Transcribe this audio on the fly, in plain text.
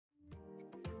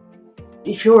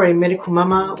If you're a medical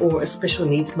mama or a special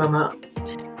needs mama,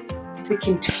 the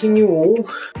continual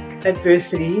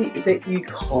adversity that you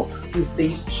cop with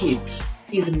these kids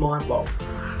is mind-blowing.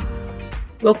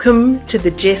 Welcome to the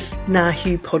Jess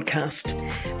Nahu podcast,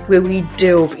 where we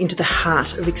delve into the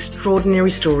heart of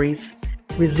extraordinary stories,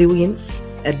 resilience,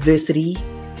 adversity,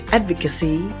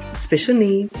 advocacy, special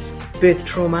needs, birth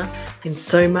trauma, and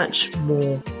so much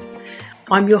more.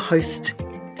 I'm your host,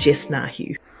 Jess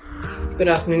Nahu. Good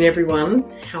afternoon,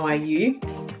 everyone. How are you?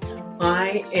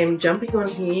 I am jumping on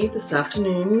here this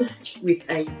afternoon with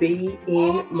a bee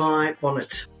in my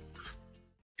bonnet.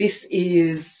 This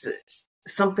is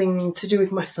something to do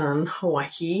with my son,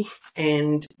 Hawaii,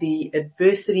 and the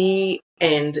adversity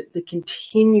and the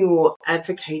continual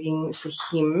advocating for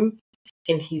him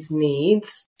and his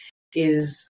needs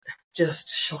is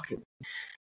just shocking.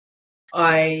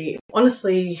 I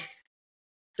honestly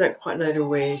don't quite know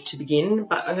where to begin,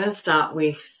 but I'm going to start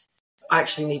with, I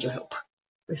actually need your help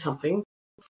with something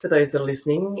for those that are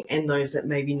listening and those that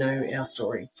maybe know our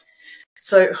story.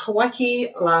 So Hawaii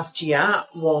last year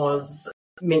was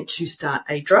meant to start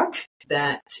a drug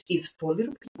that is for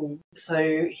little people.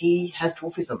 So he has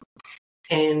dwarfism.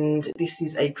 And this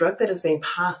is a drug that has been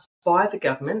passed by the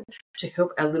government to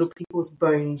help our little people's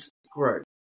bones grow.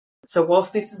 So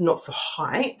whilst this is not for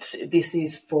height, this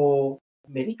is for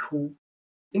medical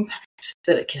impact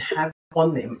that it can have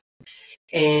on them.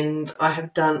 And I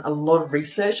have done a lot of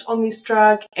research on this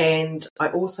drug, and I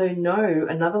also know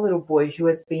another little boy who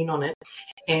has been on it,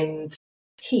 and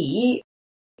he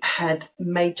had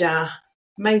major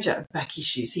back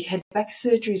issues. He had back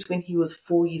surgeries when he was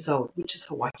 4 years old, which is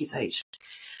Hawaii's age.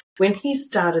 When he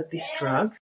started this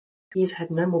drug, he's had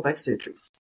no more back surgeries,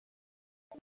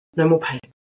 no more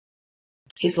pain.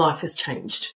 His life has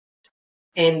changed.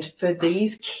 And for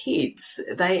these kids,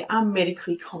 they are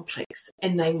medically complex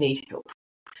and they need help.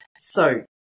 So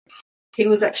Hawaii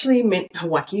was actually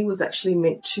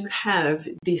meant to have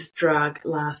this drug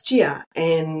last year,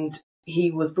 and he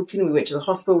was booked in. We went to the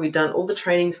hospital. We'd done all the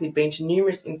trainings. We'd been to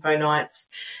numerous info nights,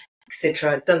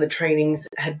 etc., done the trainings,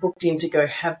 had booked in to go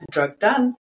have the drug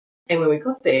done. And when we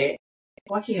got there,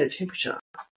 Hawaii had a temperature.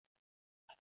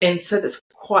 And so that's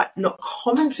quite not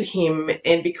common for him.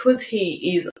 And because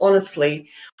he is honestly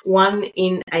 1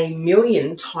 in a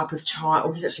million type of child,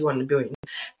 or he's actually 1 in a billion,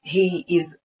 he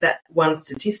is that one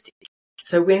statistic.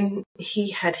 So when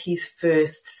he had his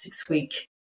first 6-week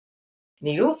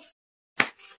needles,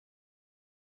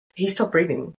 he stopped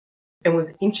breathing and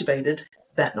was intubated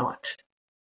that night.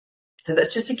 So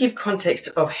that's just to give context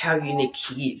of how unique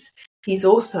he is. He's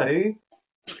also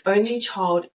the only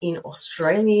child in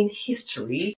Australian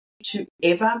history to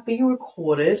ever be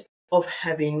recorded of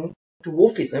having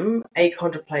dwarfism,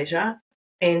 achondroplasia,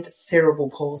 and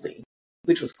cerebral palsy,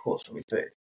 which was caused from his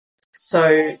birth.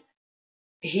 So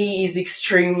he is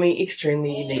extremely,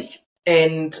 extremely unique.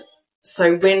 And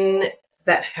so when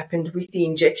that happened with the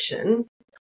injection,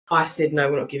 I said,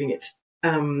 no, we're not giving it.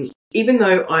 Even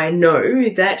though I know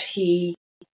that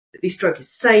this drug is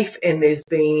safe and there's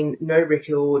been no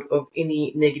record of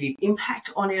any negative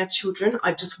impact on our children,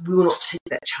 I just will not take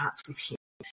that chance with him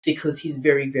because he's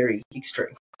very, very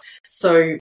extreme.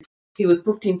 So he was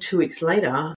booked in 2 weeks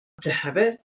later to have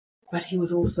it, but he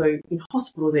was also in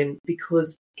hospital then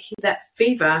because that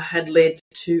fever had led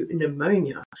to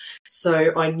pneumonia.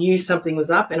 So I knew something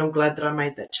was up, and I'm glad that I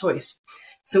made that choice.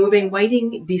 So we've been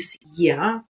waiting this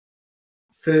year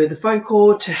for the phone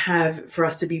call for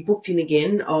us to be booked in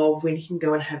again of when he can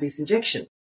go and have this injection.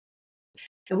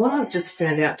 And what I've just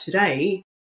found out today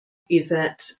is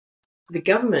that the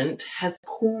government has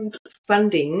pulled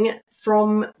funding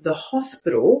from the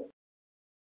hospital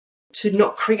to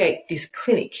not create this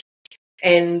clinic.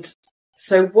 And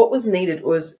so what was needed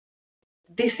was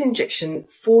this injection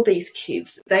for these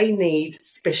kids. They need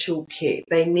special care.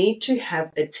 They need to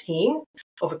have a team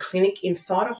of a clinic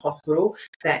inside a hospital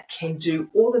that can do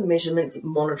all the measurements,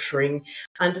 monitoring,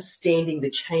 understanding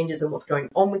the changes and what's going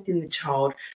on within the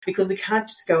child, because we can't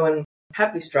just go and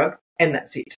have this drug and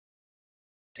that's it.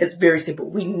 It's very simple.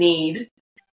 We need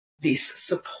this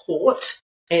support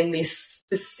and this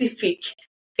specific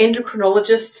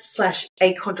endocrinologist /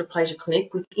 achondroplasia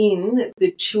clinic within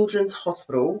the Children's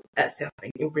Hospital at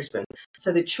Southbank in Brisbane.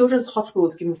 So the Children's Hospital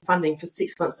was given funding for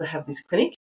 6 months to have this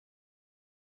clinic,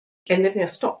 and they've now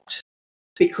stopped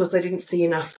because they didn't see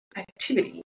enough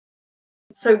activity.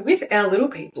 So with our little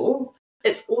people,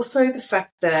 it's also the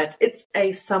fact that it's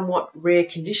a somewhat rare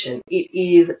condition. It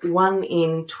is 1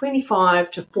 in 25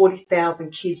 to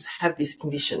 40,000 kids have this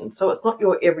condition. So it's not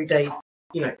your everyday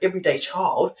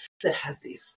child that has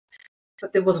this.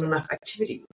 But there wasn't enough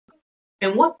activity.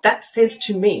 And what that says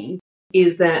to me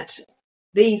is that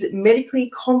these medically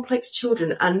complex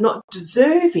children are not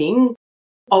deserving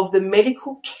of the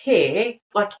medical care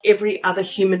like every other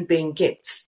human being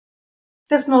gets.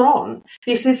 That's not on.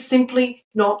 This is simply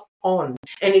not on.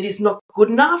 And it is not good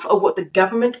enough of what the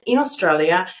government in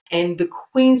Australia and the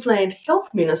Queensland Health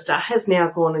Minister has now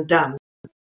gone and done.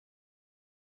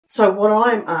 So what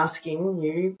I'm asking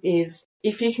you is,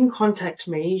 if you can contact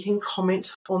me, you can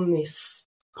comment on this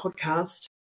podcast,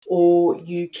 or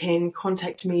you can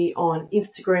contact me on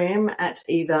Instagram at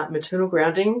either Maternal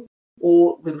Grounding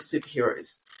or Little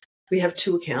Superheroes. We have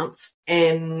 2 accounts,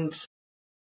 and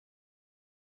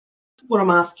what I'm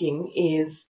asking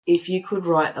is if you could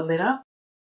write a letter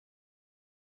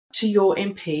to your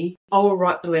MP. I will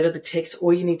write the letter, the text.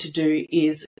 All you need to do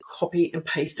is copy and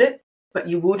paste it, but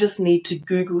you will just need to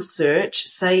Google search.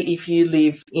 Say if you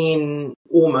live in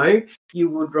Ormeau, you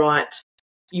would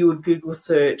Google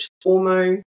search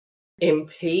Ormeau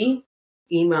MP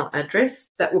email address.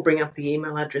 That will bring up the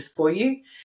email address for you,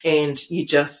 and you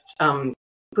just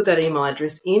put that email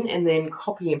address in and then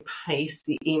copy and paste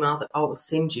the email that I will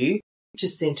send you to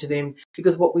send to them,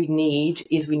 because what we need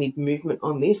is movement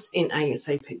on this in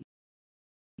ASAP.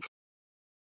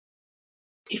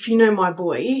 If you know my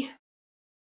boy,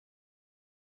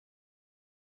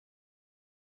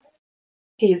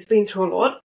 he has been through a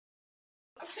lot,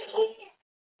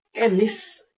 and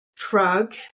this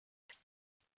drug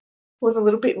was a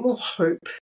little bit more hope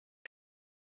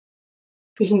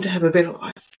for him to have a better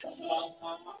life.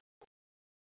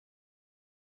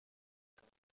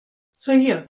 So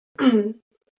yeah,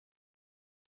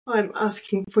 I'm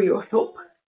asking for your help.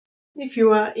 If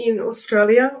you are in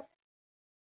Australia,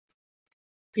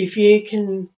 if you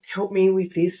can help me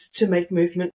with this to make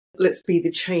movement, let's be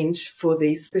the change for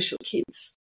these special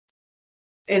kids.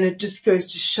 And it just goes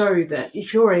to show that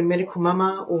if you're a medical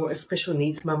mama or a special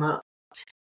needs mama,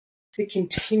 the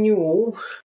continual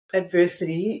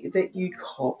adversity that you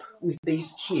cop with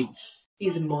these kids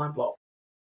is mind-blowing.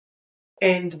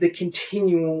 And the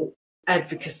continual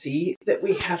advocacy that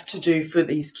we have to do for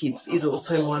these kids is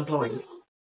also mind-blowing.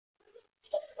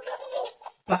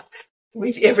 But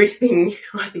with everything,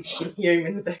 I think you can hear him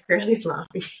in the background, he's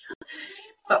laughing.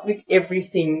 But with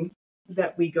everything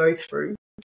that we go through,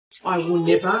 I will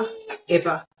never,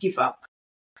 ever give up.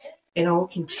 And I will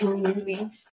continually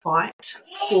fight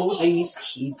for these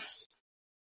kids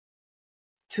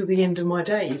till the end of my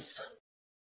days,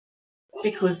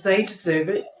 because they deserve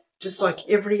it, just like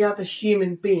every other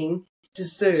human being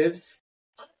deserves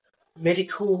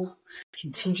medical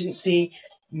contingency,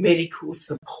 medical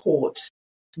support,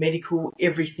 medical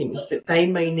everything that they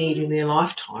may need in their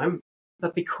lifetime.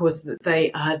 But because that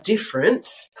they are different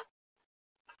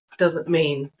doesn't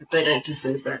mean that they don't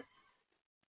deserve that.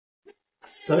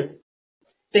 So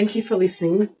thank you for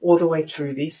listening all the way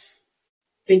through this.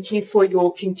 Thank you for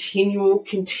your continual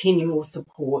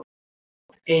support.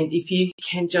 And if you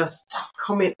can just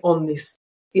comment on this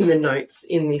in the notes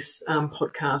in this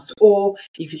podcast, or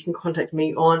if you can contact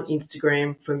me on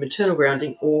Instagram for Maternal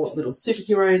Grounding or Little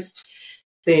Superheroes,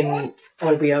 then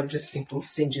I'll be able to just simply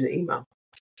send you the email.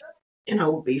 And I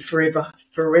will be forever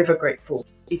grateful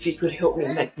if you could help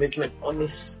me make movement on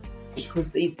this,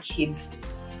 because these kids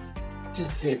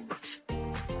deserve it.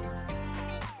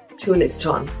 Till next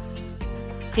time,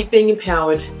 keep being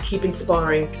empowered, keep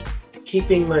inspiring, keep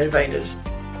being motivated,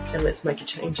 and let's make a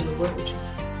change in the world.